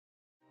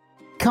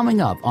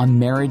Coming up on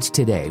Marriage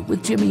Today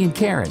with Jimmy and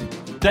Karen.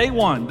 Day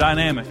one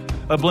dynamic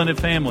of blended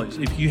families.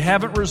 If you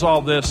haven't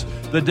resolved this,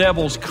 the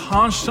devil's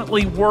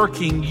constantly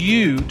working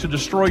you to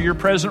destroy your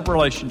present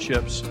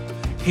relationships.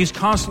 He's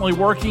constantly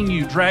working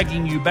you,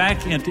 dragging you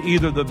back into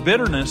either the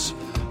bitterness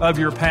of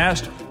your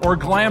past or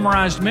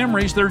glamorized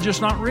memories that are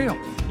just not real.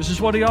 This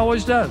is what he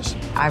always does.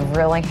 I've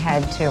really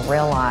had to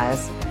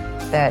realize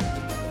that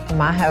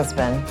my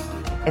husband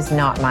is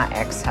not my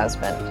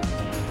ex-husband.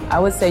 I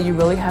would say you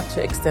really have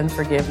to extend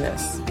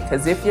forgiveness,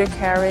 because if you're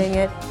carrying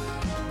it,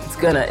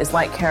 it's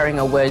like carrying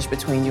a wedge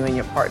between you and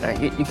your partner.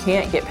 You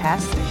can't get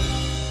past it.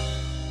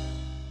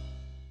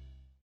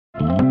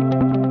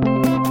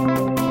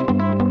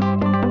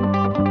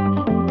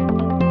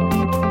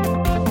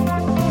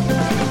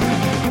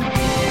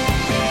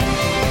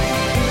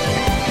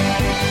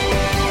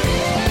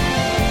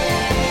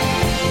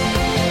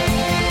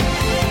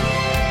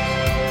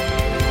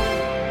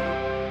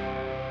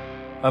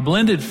 A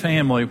blended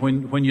family,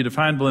 when you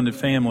define blended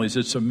families,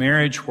 it's a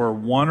marriage where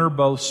one or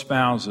both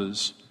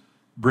spouses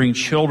bring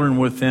children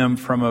with them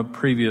from a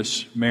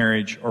previous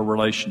marriage or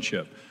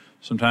relationship.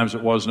 Sometimes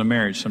it wasn't a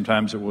marriage.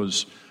 Sometimes it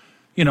was,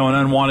 an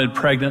unwanted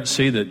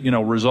pregnancy that,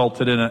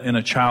 resulted in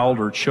a child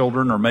or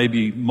children, or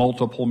maybe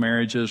multiple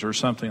marriages or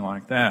something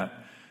like that.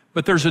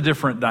 But there's a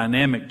different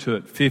dynamic to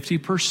it.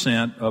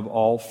 50% of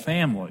all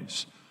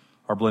families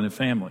are blended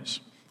families.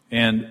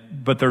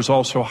 But there's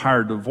also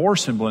higher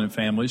divorce in blended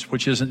families,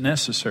 which isn't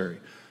necessary.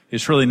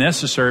 It's really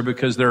necessary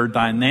because there are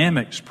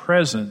dynamics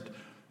present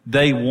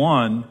day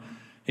one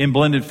in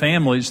blended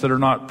families that are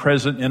not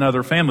present in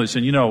other families.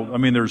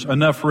 And there's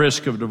enough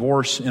risk of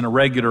divorce in a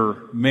regular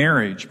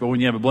marriage, but when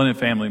you have a blended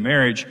family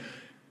marriage,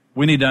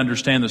 we need to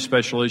understand the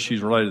special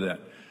issues related to that.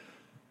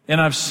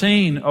 And I've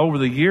seen over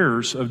the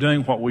years of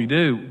doing what we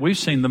do, we've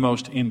seen the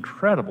most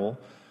incredible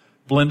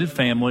blended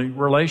family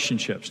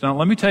relationships. Now,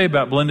 let me tell you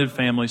about blended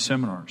family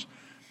seminars,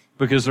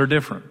 because they're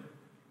different.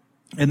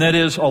 And that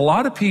is, a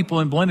lot of people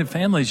in blended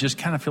families just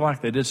kind of feel like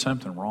they did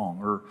something wrong,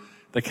 or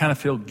they kind of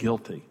feel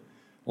guilty,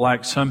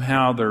 like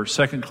somehow they're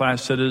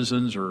second-class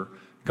citizens, or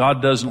God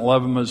doesn't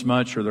love them as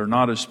much, or they're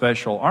not as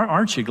special.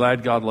 Aren't you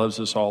glad God loves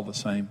us all the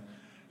same?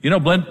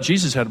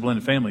 Jesus had a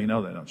blended family. You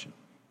know that, don't you?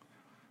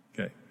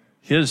 Okay.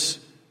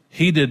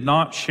 He did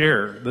not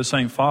share the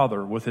same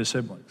father with his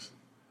siblings.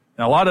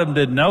 Now, a lot of them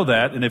didn't know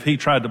that, and if he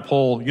tried to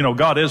pull,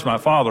 God is my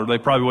father, they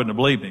probably wouldn't have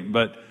believed him.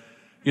 But,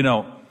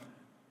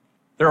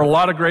 there are a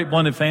lot of great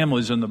blended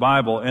families in the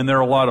Bible, and there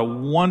are a lot of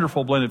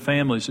wonderful blended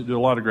families that do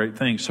a lot of great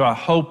things. So I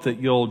hope that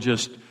you'll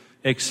just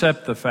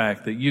accept the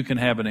fact that you can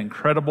have an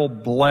incredible,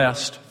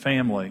 blessed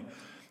family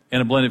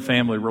in a blended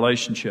family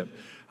relationship.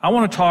 I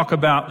want to talk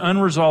about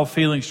unresolved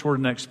feelings toward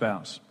an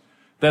ex-spouse.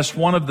 That's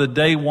one of the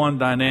day one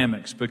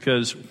dynamics,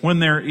 because when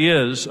there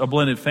is a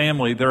blended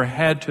family, there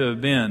had to have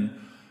been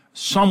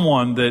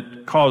someone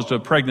that caused a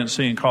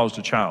pregnancy and caused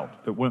a child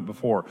that went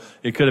before.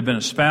 It could have been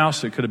a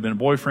spouse, it could have been a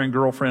boyfriend,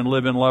 girlfriend,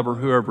 live-in lover,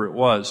 whoever it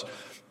was.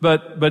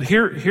 But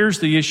here's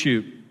the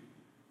issue.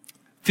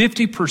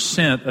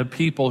 50% of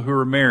people who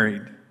are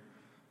married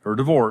or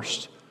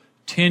divorced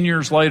 10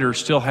 years later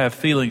still have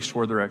feelings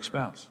toward their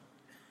ex-spouse.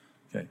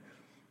 Okay.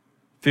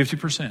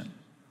 50%.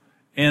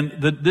 And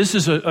this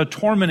is a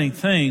tormenting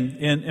thing.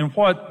 And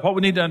what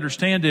we need to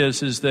understand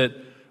is that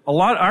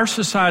our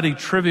society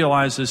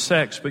trivializes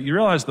sex, but you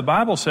realize the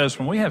Bible says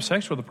when we have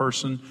sex with a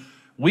person,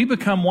 we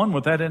become one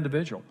with that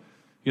individual.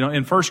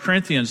 In 1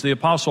 Corinthians, the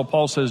Apostle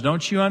Paul says,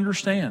 don't you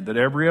understand that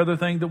every other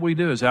thing that we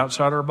do is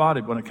outside our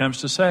body when it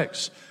comes to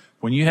sex?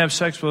 When you have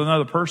sex with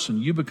another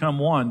person, you become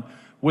one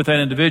with that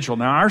individual.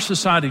 Now, our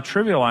society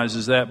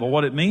trivializes that, but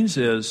what it means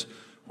is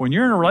when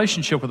you're in a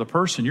relationship with a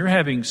person, you're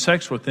having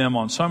sex with them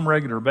on some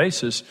regular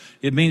basis,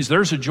 it means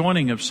there's a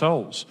joining of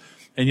souls.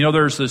 And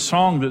there's this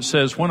song that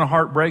says, when a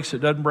heart breaks, it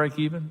doesn't break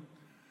even.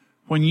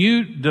 When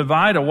you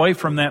divide away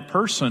from that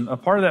person, a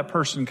part of that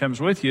person comes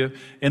with you,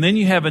 and then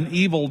you have an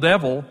evil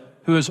devil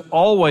who is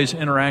always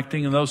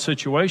interacting in those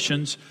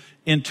situations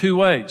in two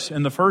ways.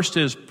 And the first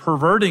is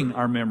perverting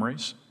our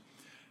memories.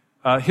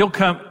 He'll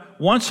come,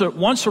 once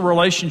a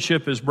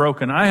relationship is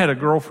broken. I had a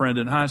girlfriend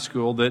in high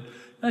school that,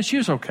 she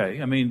was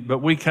okay. But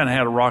we kind of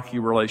had a rocky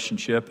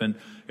relationship, and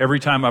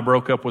every time I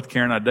broke up with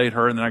Karen, I'd date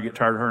her, and then I'd get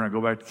tired of her, and I'd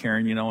go back to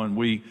Karen,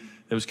 and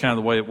it was kind of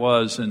the way it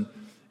was. And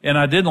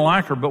I didn't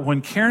like her, but when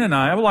Karen and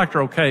I liked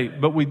her okay,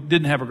 but we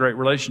didn't have a great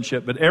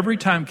relationship. But every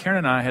time Karen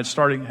and I had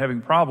started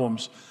having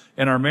problems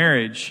in our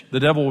marriage,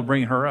 the devil would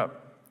bring her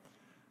up.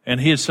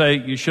 And he'd say,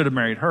 you should have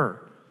married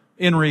her.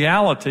 In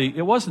reality,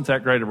 it wasn't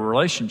that great of a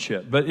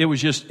relationship, but it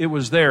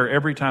was there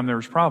every time there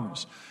was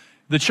problems.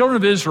 The children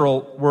of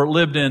Israel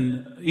lived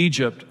in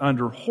Egypt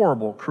under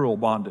horrible, cruel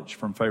bondage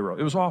from Pharaoh.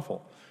 It was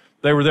awful.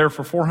 They were there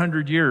for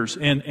 400 years.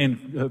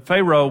 And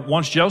Pharaoh,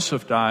 once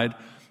Joseph died,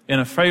 and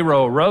a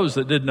Pharaoh arose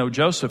that didn't know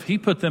Joseph, he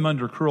put them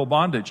under cruel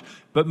bondage.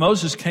 But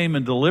Moses came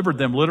and delivered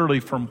them literally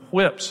from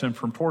whips and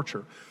from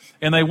torture.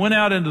 And they went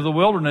out into the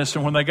wilderness,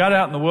 and when they got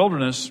out in the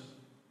wilderness,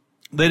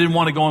 they didn't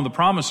want to go in the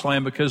promised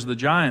land because of the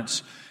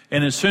giants.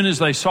 And as soon as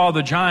they saw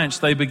the giants,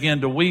 they began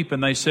to weep,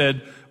 and they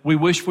said, we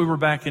wish we were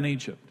back in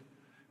Egypt.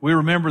 We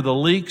remember the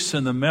leeks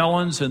and the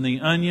melons and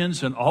the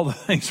onions and all the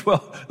things.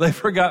 Well, they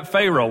forgot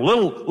Pharaoh.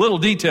 Little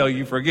detail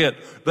you forget.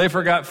 They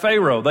forgot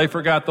Pharaoh. They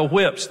forgot the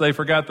whips. They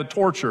forgot the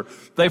torture.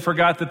 They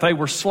forgot that they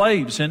were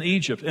slaves in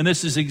Egypt. And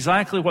this is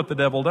exactly what the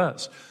devil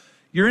does.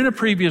 You're in a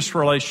previous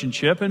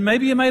relationship, and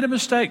maybe you made a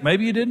mistake.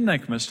 Maybe you didn't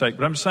make a mistake.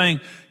 But I'm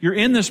saying you're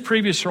in this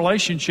previous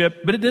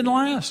relationship, but it didn't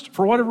last.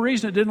 For whatever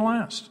reason, it didn't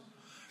last.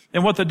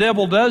 And what the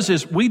devil does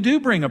is we do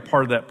bring a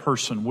part of that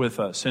person with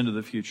us into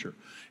the future.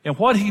 And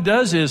what he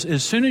does is,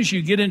 as soon as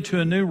you get into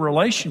a new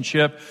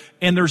relationship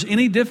and there's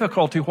any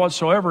difficulty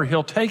whatsoever,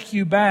 he'll take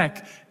you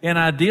back and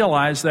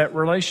idealize that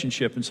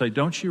relationship and say,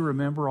 don't you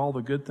remember all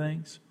the good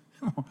things?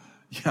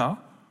 Yeah,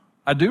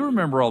 I do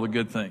remember all the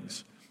good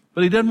things.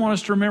 But he doesn't want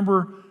us to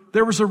remember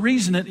there was a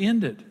reason it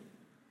ended.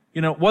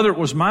 You know, whether it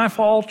was my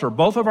fault or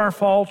both of our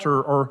fault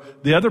or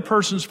the other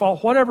person's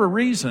fault, whatever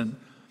reason,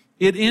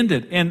 it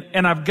ended.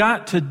 And I've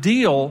got to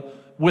deal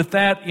with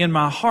that in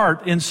my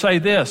heart and say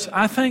this,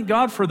 I thank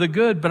God for the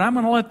good, but I'm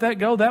going to let that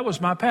go. That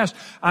was my past.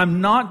 I'm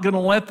not going to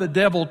let the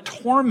devil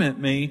torment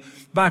me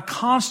by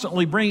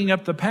constantly bringing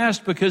up the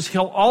past, because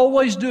he'll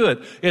always do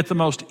it at the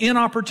most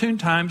inopportune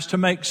times to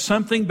make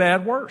something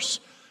bad worse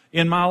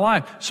in my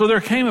life. So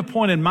there came a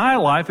point in my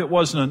life, it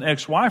wasn't an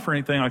ex-wife or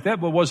anything like that,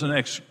 but it was an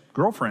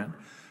ex-girlfriend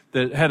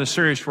that had a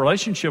serious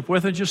relationship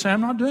with it. Just say,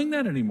 I'm not doing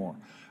that anymore.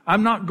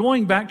 I'm not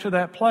going back to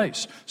that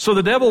place. So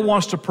the devil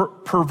wants to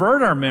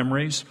pervert our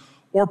memories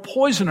or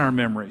poison our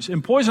memories.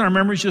 And poison our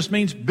memories just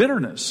means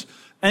bitterness,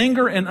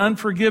 anger, and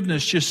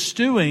unforgiveness, just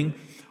stewing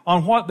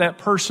on what that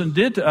person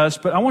did to us.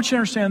 But I want you to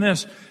understand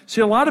this.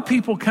 See, a lot of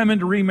people come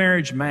into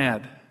remarriage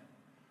mad.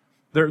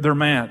 They're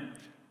mad.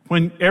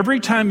 When every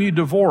time you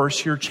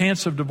divorce, your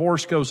chance of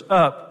divorce goes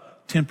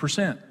up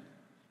 10%.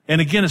 And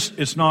again,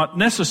 it's not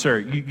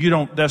necessary. You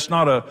don't. That's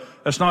not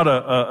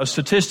a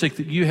statistic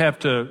that you have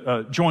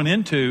to join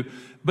into.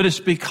 But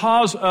it's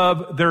because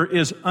of there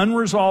is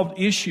unresolved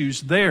issues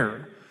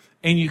there.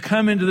 And you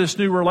come into this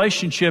new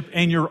relationship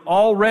and you're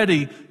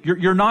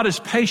not as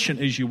patient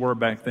as you were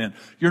back then.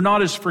 You're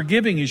not as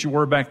forgiving as you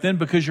were back then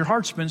because your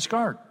heart's been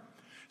scarred.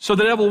 So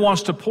the devil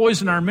wants to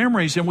poison our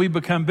memories and we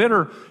become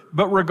bitter.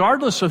 But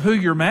regardless of who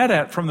you're mad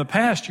at from the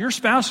past, your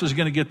spouse is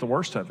going to get the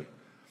worst of it.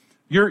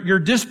 Your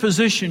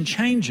disposition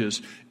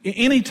changes.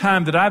 Any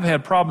time that I've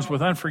had problems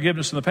with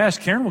unforgiveness in the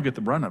past, Karen will get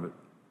the brunt of it.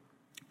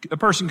 A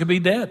person could be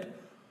dead.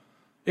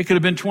 It could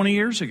have been 20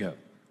 years ago.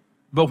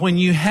 But when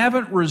you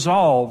haven't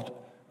resolved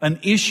an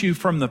issue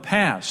from the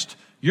past,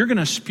 you're going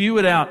to spew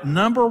it out,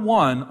 number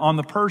one, on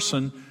the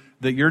person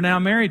that you're now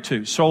married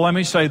to. So let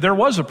me say, there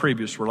was a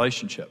previous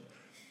relationship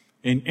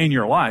in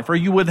your life, or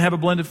you wouldn't have a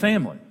blended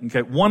family.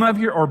 Okay, one of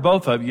you or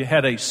both of you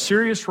had a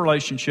serious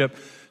relationship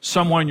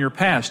somewhere in your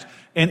past.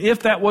 And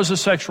if that was a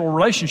sexual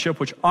relationship,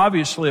 which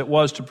obviously it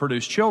was to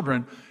produce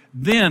children,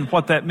 then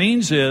what that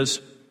means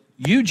is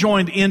you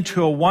joined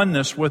into a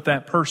oneness with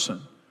that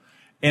person.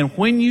 And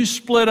when you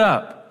split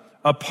up,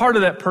 a part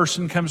of that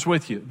person comes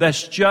with you.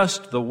 That's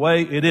just the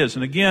way it is.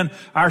 And again,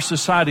 our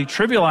society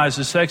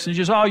trivializes sex and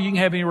just, you can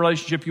have any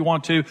relationship you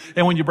want to,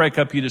 and when you break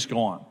up, you just go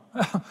on.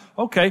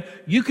 Okay,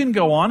 you can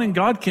go on and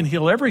God can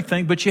heal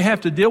everything, but you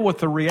have to deal with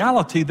the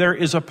reality. There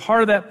is a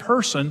part of that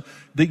person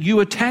that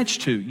you attach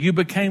to, you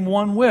became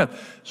one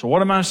with. So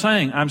what am I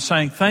saying? I'm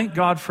saying thank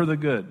God for the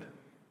good.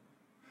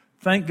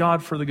 Thank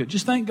God for the good.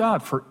 Just thank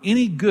God for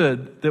any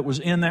good that was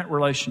in that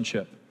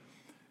relationship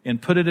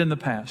and put it in the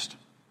past.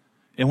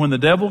 And when the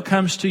devil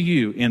comes to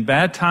you in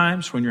bad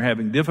times, when you're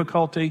having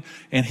difficulty,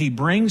 and he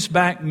brings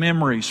back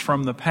memories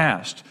from the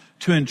past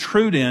to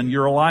intrude in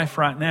your life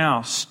right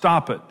now,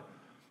 stop it.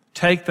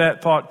 Take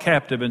that thought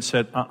captive and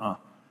said,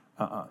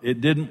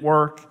 it didn't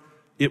work.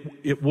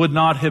 It would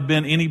not have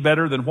been any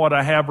better than what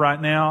I have right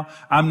now.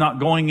 I'm not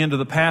going into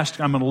the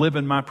past. I'm going to live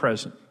in my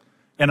present.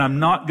 And I'm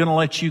not going to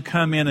let you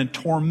come in and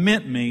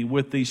torment me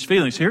with these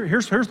feelings.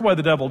 Here's the way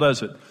the devil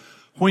does it.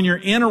 When you're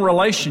in a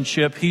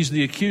relationship, he's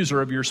the accuser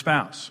of your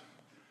spouse.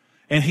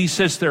 And he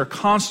sits there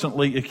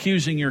constantly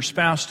accusing your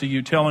spouse to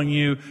you, telling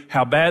you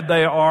how bad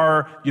they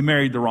are, you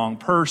married the wrong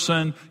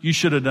person, you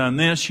should have done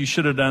this, you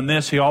should have done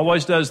this. He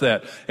always does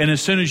that. And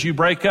as soon as you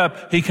break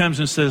up, he comes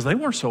and says, they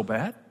weren't so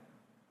bad.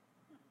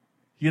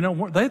 You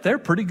know, they're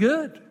pretty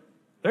good.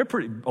 They're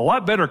a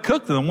lot better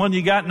cooked than the one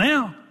you got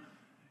now.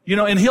 You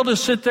know, and he'll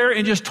just sit there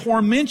and just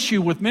torment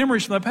you with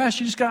memories from the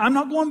past. I'm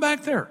not going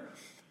back there.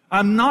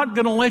 I'm not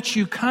going to let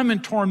you come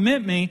and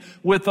torment me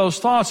with those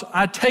thoughts.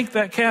 I take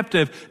that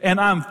captive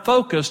and I'm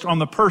focused on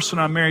the person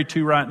I'm married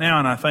to right now,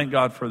 and I thank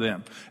God for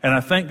them. And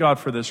I thank God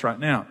for this right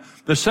now.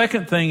 The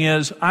second thing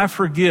is I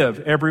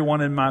forgive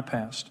everyone in my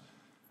past.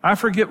 I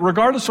forgive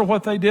regardless of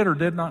what they did or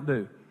did not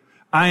do.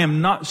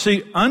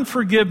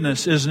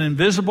 Unforgiveness is an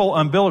invisible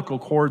umbilical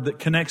cord that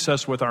connects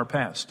us with our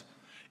past.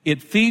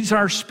 It feeds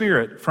our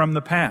spirit from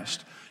the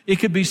past. It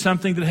could be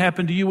something that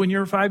happened to you when you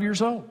were 5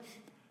 years old.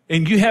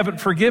 And you haven't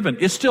forgiven.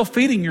 It's still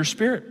feeding your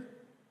spirit.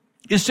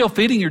 It's still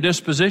feeding your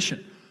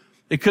disposition.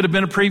 It could have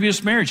been a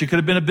previous marriage. It could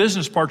have been a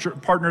business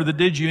partner that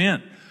did you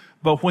in.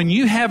 But when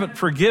you haven't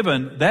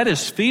forgiven, that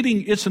is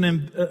feeding, it's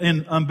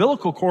an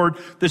umbilical cord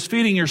that's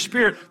feeding your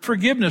spirit.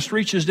 Forgiveness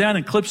reaches down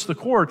and clips the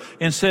cord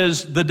and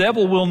says, the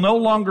devil will no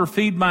longer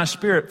feed my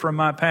spirit from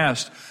my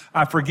past.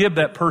 I forgive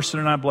that person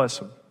and I bless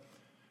them.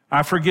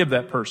 I forgive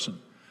that person.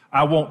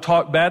 I won't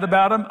talk bad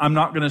about them. I'm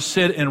not going to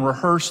sit and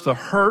rehearse the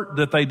hurt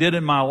that they did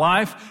in my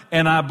life,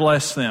 and I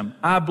bless them.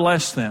 I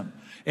bless them.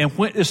 And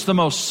when it's the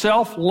most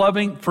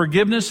self-loving,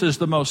 forgiveness is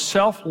the most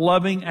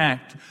self-loving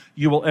act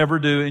you will ever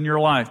do in your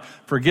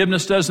life.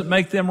 Forgiveness doesn't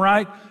make them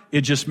right.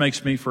 It just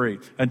makes me free.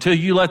 Until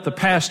you let the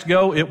past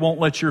go, it won't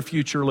let your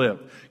future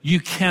live. You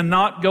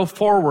cannot go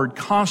forward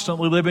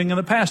constantly living in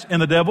the past.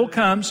 And the devil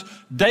comes,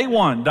 day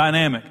one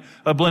dynamic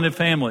of blended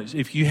families.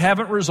 If you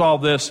haven't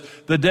resolved this,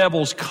 the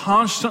devil's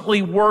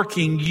constantly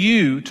working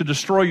you to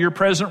destroy your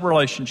present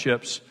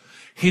relationships.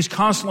 He's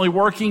constantly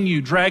working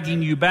you,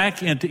 dragging you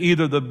back into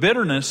either the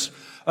bitterness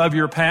of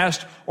your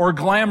past or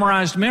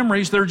glamorized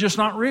memories that are just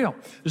not real.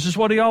 This is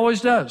what he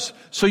always does.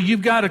 So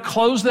you've got to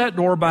close that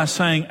door by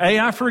saying, A,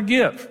 I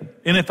forgive.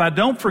 And if I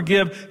don't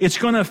forgive, it's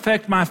going to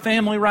affect my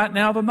family right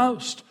now the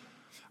most.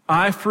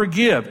 I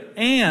forgive.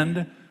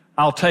 And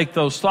I'll take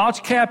those thoughts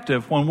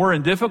captive when we're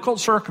in difficult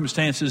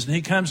circumstances and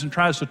he comes and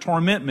tries to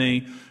torment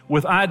me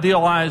with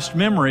idealized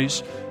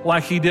memories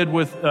like he did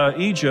with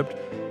Egypt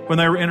when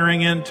they were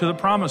entering into the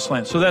promised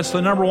land. So that's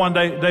the number one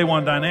day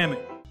one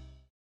dynamic.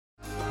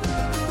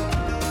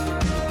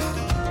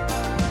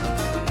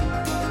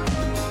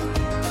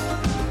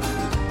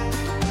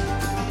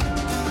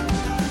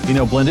 You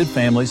know, blended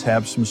families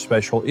have some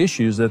special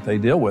issues that they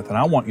deal with, and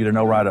I want you to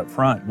know right up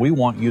front, we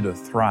want you to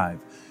thrive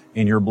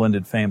in your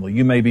blended family.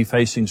 You may be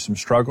facing some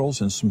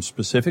struggles and some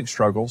specific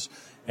struggles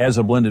as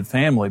a blended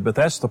family, but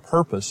that's the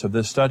purpose of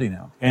this study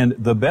now. And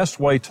the best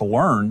way to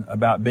learn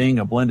about being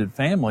a blended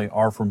family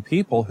are from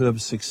people who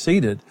have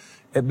succeeded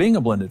at being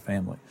a blended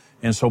family.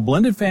 And so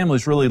blended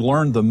families really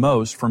learn the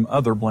most from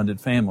other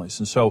blended families.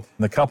 And so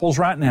the couples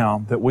right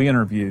now that we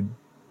interviewed,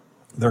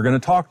 they're going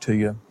to talk to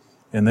you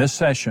in this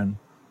session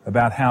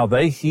about how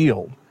they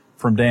healed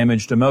from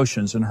damaged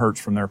emotions and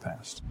hurts from their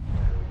past.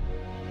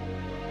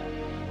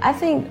 I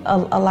think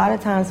a lot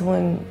of times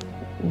when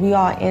we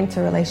all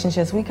enter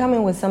relationships, we come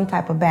in with some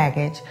type of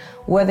baggage,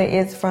 whether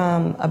it's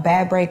from a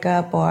bad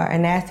breakup or a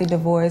nasty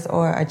divorce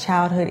or a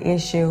childhood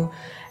issue.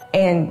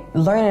 And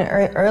learning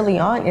early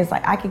on is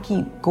like I could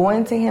keep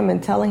going to him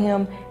and telling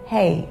him,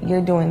 hey,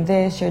 you're doing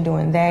this, you're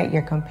doing that,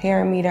 you're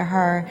comparing me to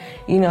her,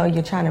 you know,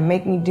 you're trying to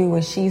make me do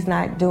what she's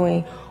not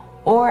doing.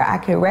 Or I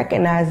could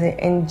recognize it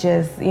and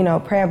just, you know,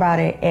 pray about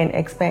it and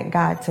expect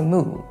God to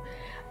move.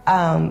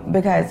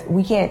 Because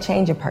we can't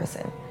change a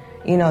person.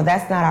 You know,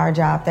 that's not our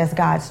job, that's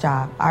God's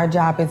job. Our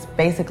job is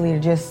basically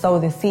to just sow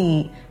the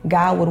seed.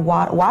 God would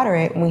water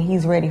it when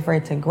he's ready for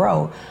it to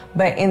grow.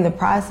 But in the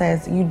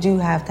process, you do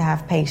have to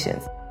have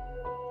patience.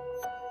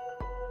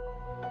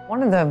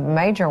 One of the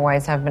major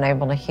ways I've been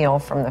able to heal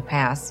from the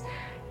past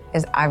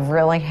is I've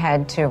really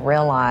had to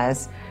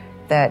realize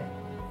that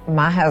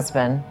my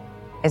husband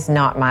is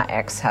not my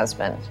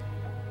ex-husband.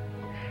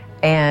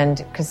 And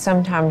because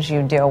sometimes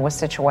you deal with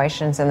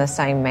situations in the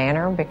same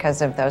manner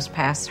because of those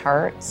past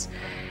hurts.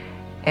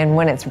 And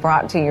when it's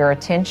brought to your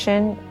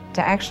attention,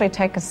 to actually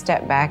take a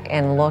step back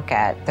and look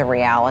at the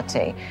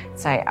reality.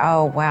 Say,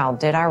 oh, wow,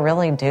 did I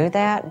really do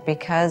that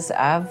because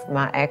of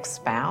my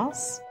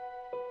ex-spouse?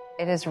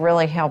 It has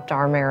really helped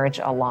our marriage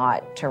a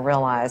lot to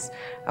realize,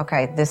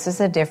 okay, this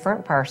is a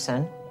different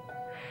person.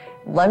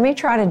 Let me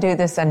try to do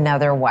this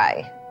another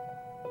way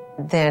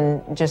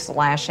than just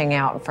lashing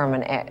out from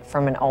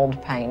an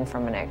old pain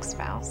from an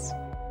ex-spouse.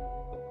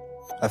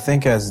 I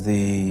think as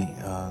the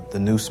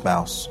new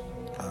spouse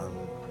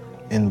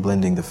in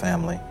blending the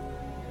family,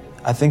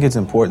 I think it's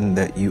important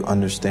that you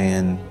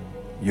understand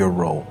your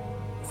role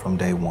from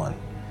day one.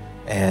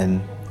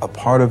 And a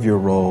part of your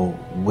role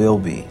will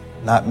be,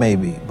 not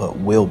maybe, but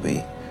will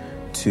be,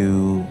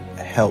 to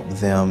help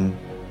them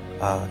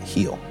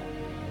heal,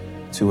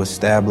 to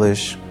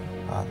establish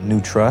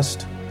new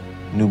trust,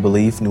 new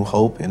belief, new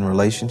hope in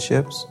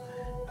relationships,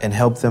 and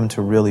help them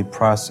to really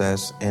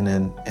process in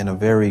a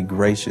very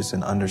gracious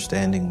and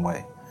understanding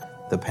way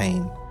the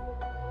pain.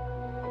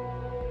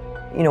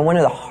 You know, one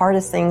of the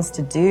hardest things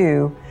to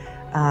do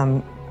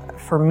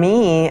for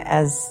me,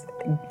 as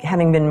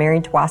having been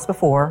married twice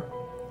before,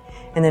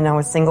 and then I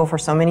was single for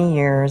so many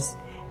years,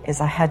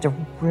 is I had to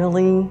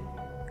really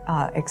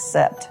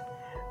accept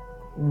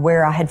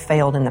where I had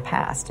failed in the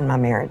past in my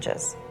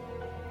marriages.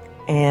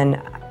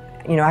 And,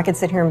 you know, I could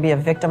sit here and be a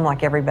victim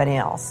like everybody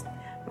else.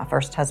 My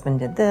first husband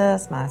did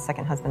this, my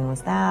second husband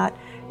was that.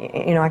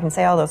 You know, I can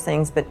say all those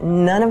things, but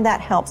none of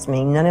that helps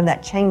me. None of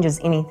that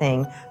changes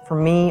anything for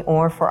me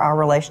or for our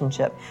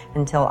relationship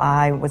until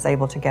I was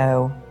able to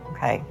go,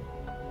 okay,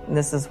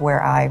 this is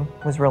where I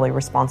was really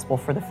responsible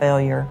for the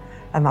failure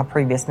of my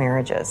previous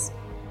marriages.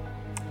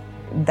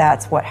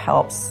 That's what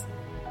helps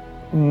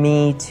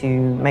me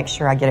to make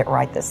sure I get it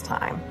right this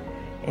time,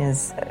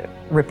 is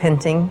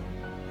repenting,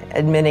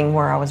 admitting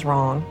where I was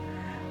wrong,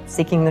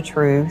 seeking the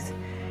truth,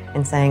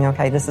 and saying,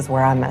 okay, this is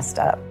where I messed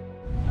up.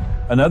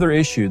 Another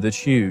issue that's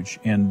huge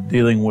in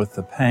dealing with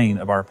the pain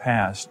of our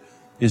past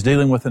is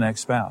dealing with an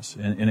ex-spouse.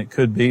 And it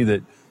could be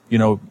that,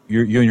 you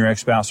and your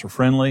ex-spouse are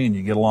friendly and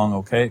you get along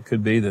okay. It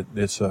could be that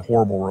it's a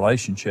horrible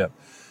relationship.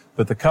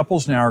 But the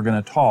couples now are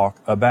going to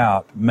talk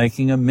about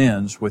making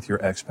amends with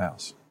your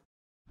ex-spouse.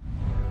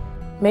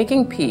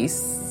 Making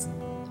peace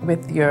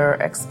with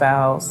your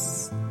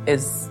ex-spouse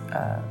is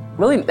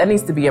really, that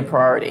needs to be a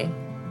priority.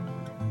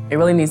 It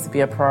really needs to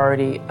be a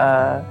priority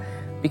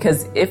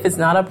because if it's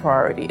not a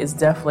priority, it's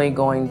definitely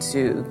going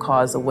to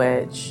cause a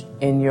wedge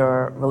in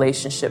your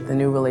relationship, the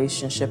new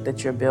relationship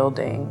that you're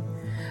building.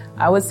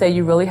 I would say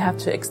you really have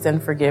to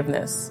extend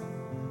forgiveness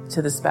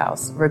to the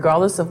spouse,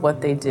 regardless of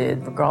what they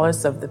did,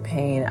 regardless of the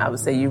pain. I would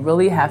say you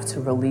really have to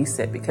release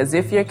it, because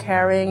if you're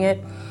carrying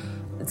it,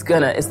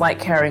 it's like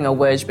carrying a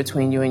wedge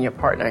between you and your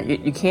partner.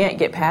 You can't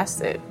get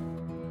past it.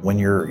 When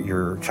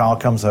your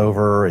child comes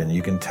over and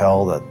you can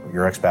tell that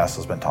your ex-spouse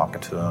has been talking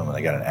to them and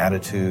they got an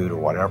attitude or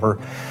whatever,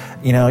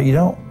 you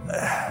don't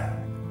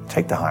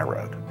take the high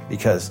road,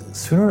 because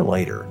sooner or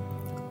later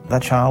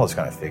that child is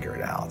going to figure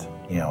it out.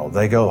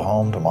 They go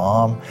home to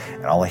mom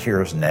and all they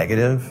hear is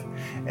negative,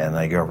 and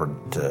they go over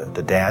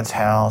to dad's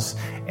house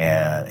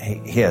and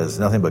he has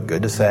nothing but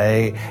good to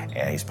say,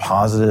 and he's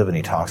positive and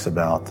he talks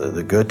about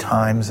the good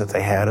times that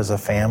they had as a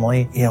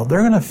family. They're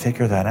going to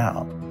figure that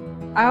out.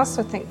 I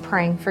also think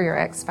praying for your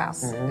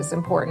ex-spouse is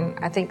important.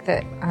 I think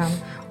that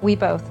we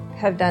both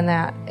have done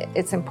that.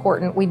 It's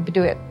important. We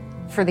do it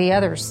for the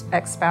other's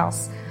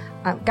ex-spouse.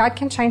 God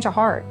can change a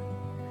heart.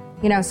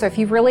 So if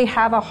you really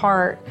have a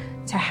heart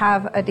to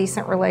have a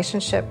decent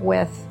relationship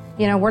with,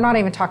 we're not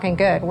even talking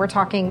good. We're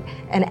talking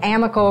an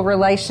amicable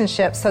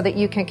relationship so that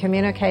you can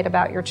communicate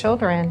about your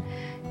children.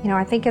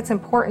 I think it's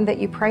important that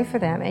you pray for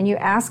them and you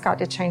ask God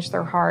to change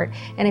their heart.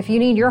 And if you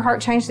need your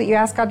heart changed, that you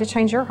ask God to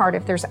change your heart.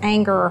 If there's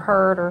anger or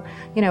hurt or,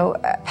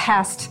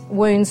 past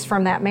wounds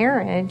from that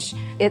marriage,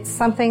 it's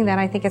something that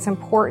I think it's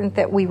important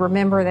that we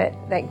remember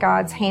that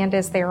God's hand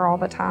is there all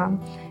the time,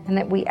 and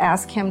that we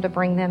ask Him to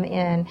bring them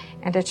in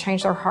and to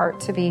change their heart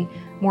to be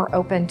more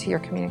open to your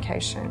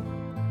communication.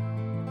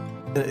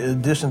 In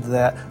addition to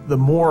that, the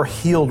more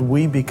healed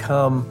we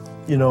become,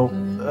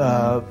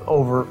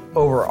 over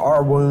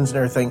our wounds and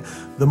everything,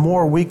 the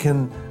more we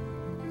can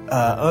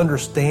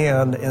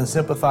understand and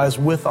sympathize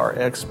with our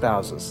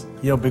ex-spouses,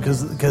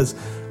 because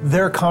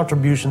their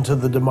contribution to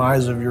the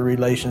demise of your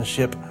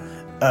relationship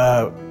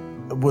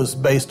was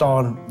based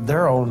on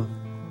their own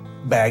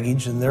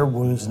baggage and their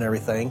wounds and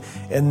everything.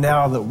 And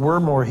now that we're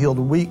more healed,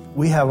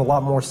 we have a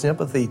lot more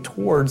sympathy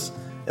towards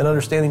and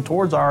understanding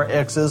towards our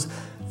exes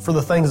for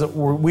the things that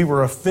we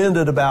were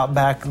offended about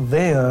back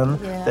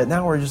then, that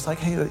now we're just like,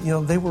 hey,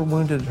 they were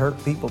wounded,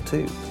 hurt people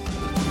too.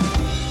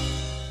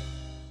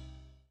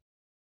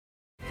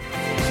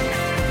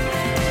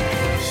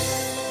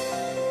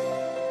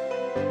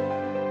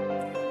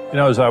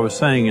 As I was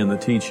saying in the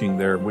teaching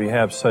there, we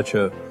have such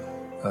a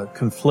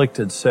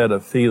conflicted set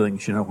of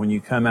feelings, when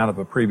you come out of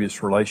a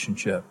previous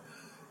relationship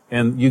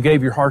and you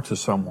gave your heart to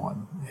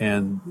someone,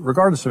 and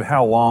regardless of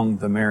how long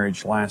the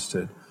marriage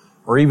lasted,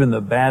 or even the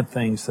bad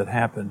things that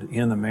happened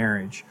in the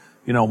marriage.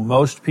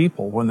 Most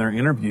people, when they're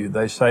interviewed,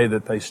 they say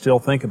that they still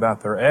think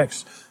about their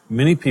ex.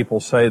 Many people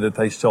say that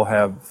they still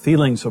have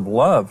feelings of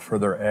love for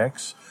their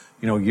ex,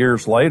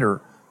 years later.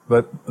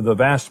 But the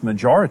vast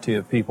majority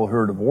of people who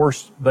are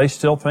divorced, they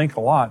still think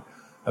a lot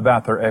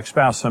about their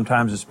ex-spouse.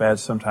 Sometimes it's bad,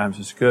 sometimes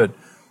it's good.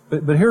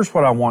 But here's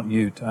what I want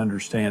you to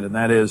understand, and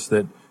that is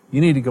that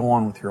you need to go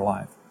on with your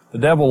life. The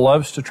devil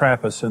loves to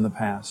trap us in the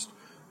past,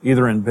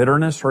 either in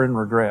bitterness or in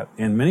regret.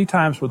 And many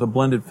times with a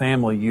blended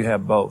family, you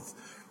have both.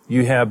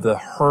 You have the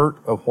hurt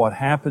of what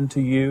happened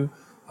to you,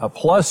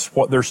 plus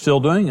what they're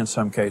still doing in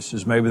some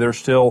cases. Maybe they're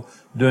still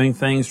doing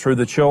things through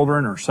the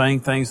children or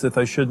saying things that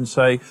they shouldn't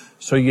say.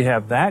 So you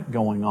have that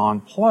going on.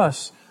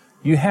 Plus,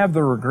 you have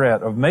the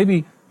regret of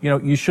maybe,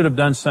 you should have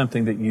done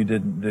something that you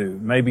didn't do.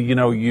 Maybe,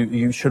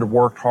 you should have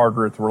worked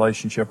harder at the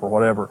relationship or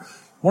whatever.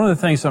 One of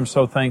the things I'm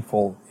so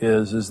thankful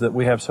is that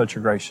we have such a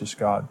gracious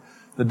God.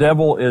 The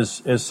devil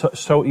is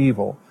so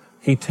evil.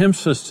 He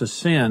tempts us to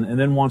sin, and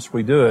then once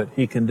we do it,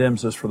 he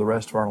condemns us for the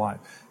rest of our life.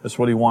 That's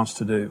what he wants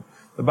to do.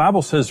 The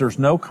Bible says there's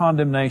no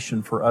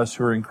condemnation for us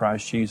who are in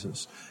Christ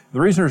Jesus.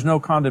 The reason there's no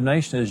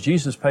condemnation is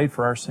Jesus paid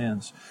for our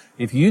sins.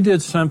 If you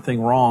did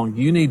something wrong,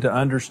 you need to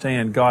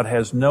understand God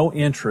has no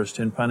interest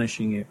in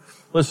punishing you.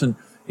 Listen,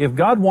 if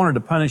God wanted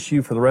to punish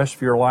you for the rest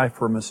of your life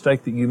for a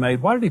mistake that you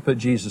made, why did he put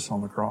Jesus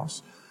on the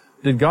cross?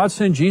 Did God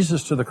send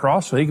Jesus to the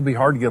cross so he could be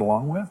hard to get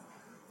along with?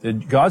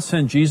 Did God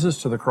send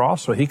Jesus to the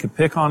cross so he could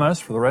pick on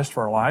us for the rest of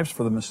our lives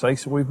for the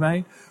mistakes that we've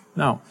made?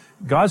 No.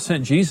 God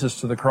sent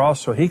Jesus to the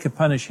cross so he could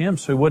punish him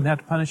so he wouldn't have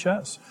to punish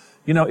us.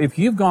 If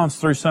you've gone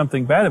through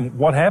something bad, and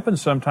what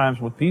happens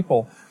sometimes with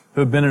people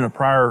who have been in a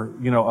prior,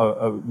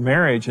 a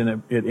marriage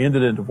and it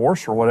ended in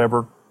divorce or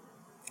whatever,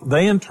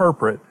 they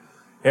interpret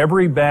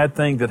every bad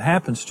thing that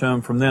happens to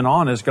them from then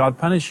on as God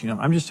punishing them.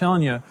 I'm just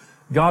telling you,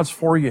 God's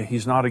for you.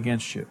 He's not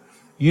against you.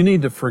 You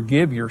need to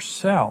forgive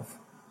yourself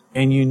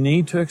And you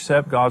need to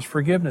accept God's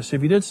forgiveness.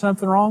 If you did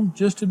something wrong,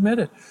 just admit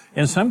it.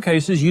 In some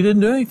cases, you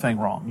didn't do anything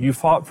wrong. You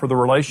fought for the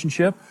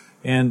relationship,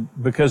 and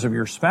because of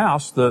your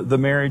spouse, the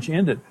marriage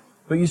ended.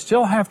 But you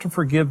still have to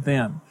forgive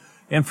them.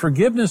 And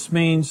forgiveness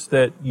means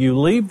that you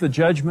leave the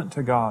judgment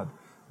to God.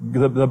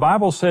 The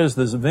Bible says,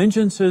 "The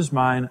vengeance is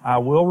mine, I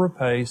will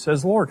repay,"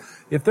 says the Lord.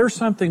 If there's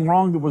something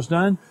wrong that was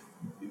done,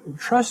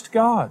 trust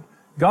God.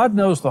 God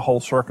knows the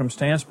whole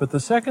circumstance. But the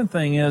second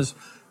thing is,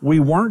 we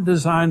weren't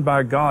designed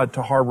by God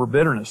to harbor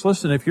bitterness.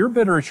 Listen, if you're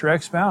bitter at your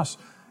ex-spouse,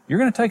 you're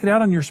going to take it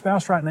out on your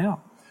spouse right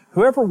now.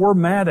 Whoever we're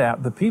mad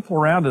at, the people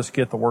around us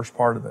get the worst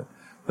part of it.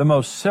 The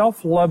most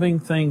self-loving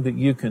thing that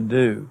you can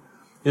do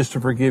is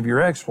to forgive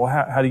your ex. Well,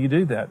 how do you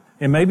do that?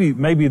 And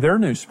maybe their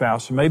new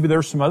spouse, and maybe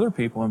there's some other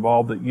people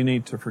involved that you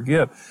need to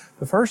forgive.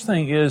 The first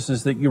thing is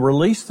that you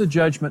release the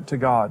judgment to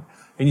God.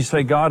 And you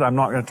say, God, I'm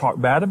not going to talk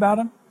bad about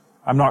him.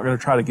 I'm not going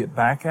to try to get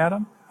back at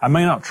him. I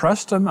may not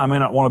trust them. I may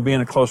not want to be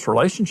in a close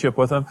relationship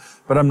with them,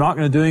 but I'm not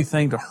going to do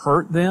anything to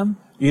hurt them,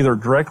 either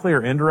directly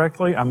or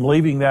indirectly. I'm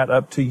leaving that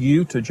up to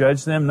you to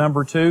judge them.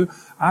 Number two,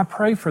 I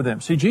pray for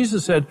them. See,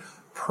 Jesus said,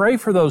 pray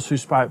for those who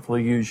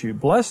spitefully use you.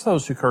 Bless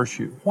those who curse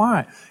you.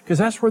 Why? Because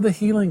that's where the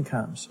healing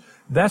comes.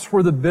 That's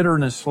where the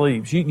bitterness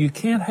leaves. You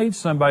can't hate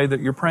somebody that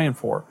you're praying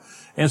for.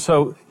 And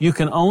so you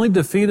can only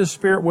defeat a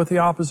spirit with the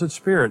opposite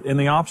spirit. And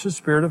the opposite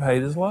spirit of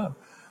hate is love.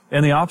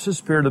 And the opposite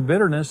spirit of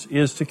bitterness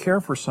is to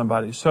care for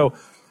somebody. So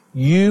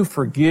you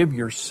forgive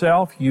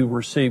yourself, you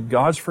receive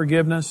God's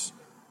forgiveness,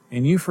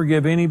 and you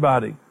forgive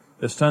anybody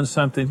that's done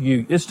something to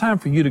you. It's time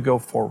for you to go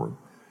forward.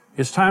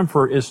 It's time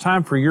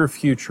for your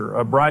future,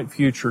 a bright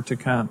future to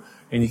come.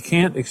 And you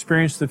can't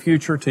experience the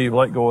future till you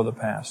let go of the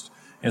past.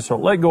 And so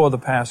let go of the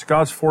past.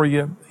 God's for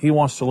you. He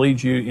wants to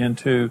lead you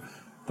into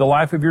the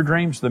life of your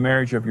dreams, the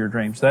marriage of your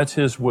dreams. That's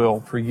His will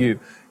for you.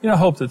 I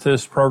hope that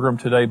this program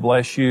today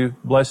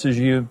blesses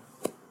you.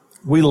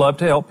 We love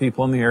to help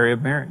people in the area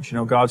of marriage.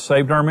 God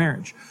saved our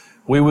marriage.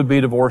 We would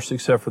be divorced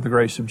except for the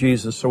grace of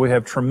Jesus. So we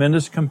have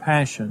tremendous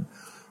compassion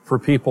for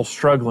people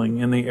struggling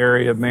in the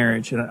area of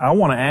marriage. And I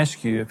want to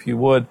ask you, if you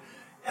would,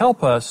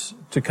 help us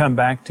to come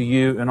back to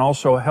you, and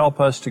also help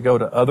us to go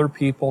to other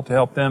people to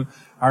help them.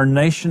 Our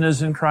nation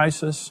is in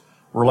crisis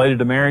related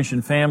to marriage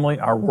and family.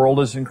 Our world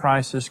is in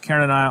crisis.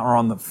 Karen and I are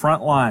on the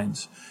front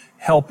lines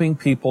helping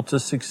people to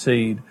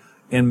succeed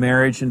in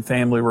marriage and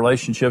family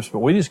relationships, but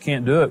we just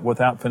can't do it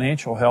without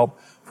financial help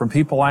from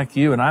people like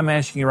you. And I'm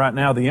asking you right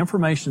now, the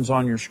information's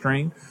on your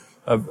screen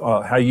of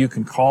how you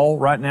can call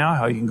right now,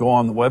 how you can go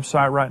on the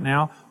website right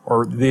now,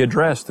 or the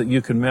address that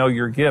you can mail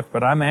your gift.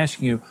 But I'm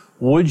asking you,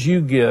 would you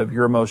give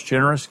your most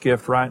generous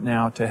gift right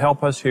now to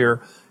help us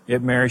here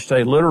at Marriage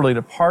Today, literally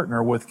to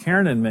partner with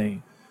Karen and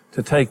me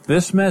to take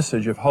this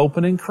message of hope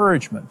and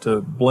encouragement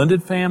to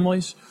blended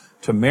families,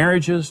 to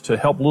marriages, to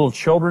help little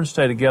children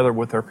stay together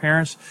with their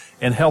parents,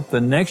 and help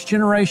the next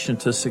generation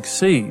to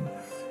succeed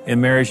in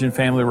marriage and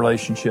family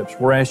relationships.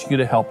 We're asking you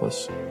to help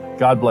us.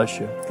 God bless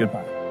you.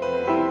 Goodbye.